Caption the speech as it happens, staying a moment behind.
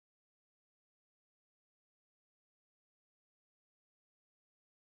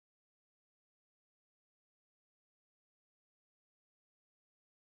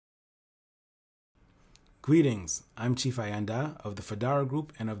Greetings, I'm Chief Ayanda of the FADARA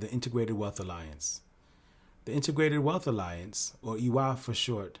Group and of the Integrated Wealth Alliance. The Integrated Wealth Alliance, or IWA for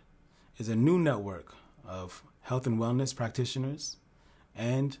short, is a new network of health and wellness practitioners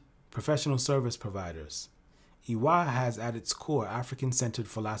and professional service providers. IWA has at its core African-centered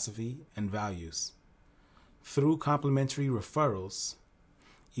philosophy and values. Through complementary referrals,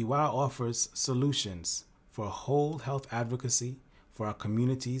 IWA offers solutions for whole health advocacy for our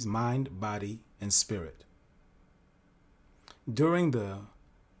community's mind, body, and spirit. During the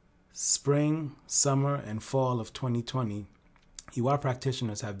spring, summer, and fall of 2020, IWA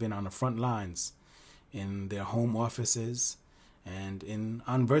practitioners have been on the front lines in their home offices and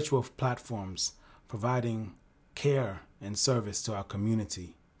on virtual platforms providing care and service to our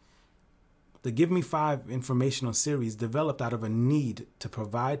community. The Give Me 5 informational series developed out of a need to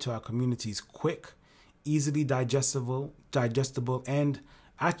provide to our communities quick, easily digestible, and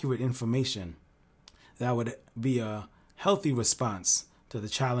accurate information that would be a healthy response to the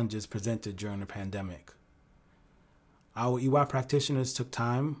challenges presented during the pandemic. Our IWA practitioners took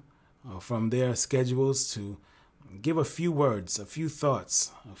time from their schedules to give a few words, a few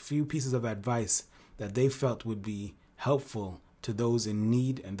thoughts, a few pieces of advice that they felt would be helpful to those in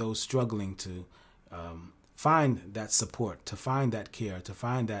need and those struggling to find that support, to find that care, to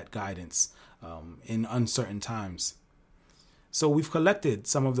find that guidance in uncertain times. So we've collected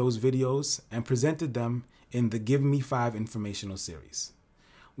some of those videos and presented them in the Give Me 5 informational series.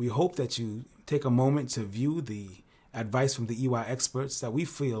 We hope that you take a moment to view the advice from the IWA experts that we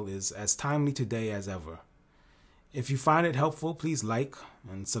feel is as timely today as ever. If you find it helpful, please like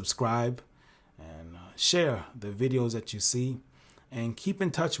and subscribe and share the videos that you see, and keep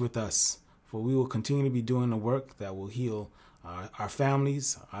in touch with us, for we will continue to be doing the work that will heal our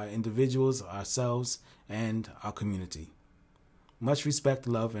families, our individuals, ourselves, and our community. Much respect,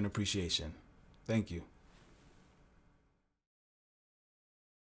 love, and appreciation. Thank you.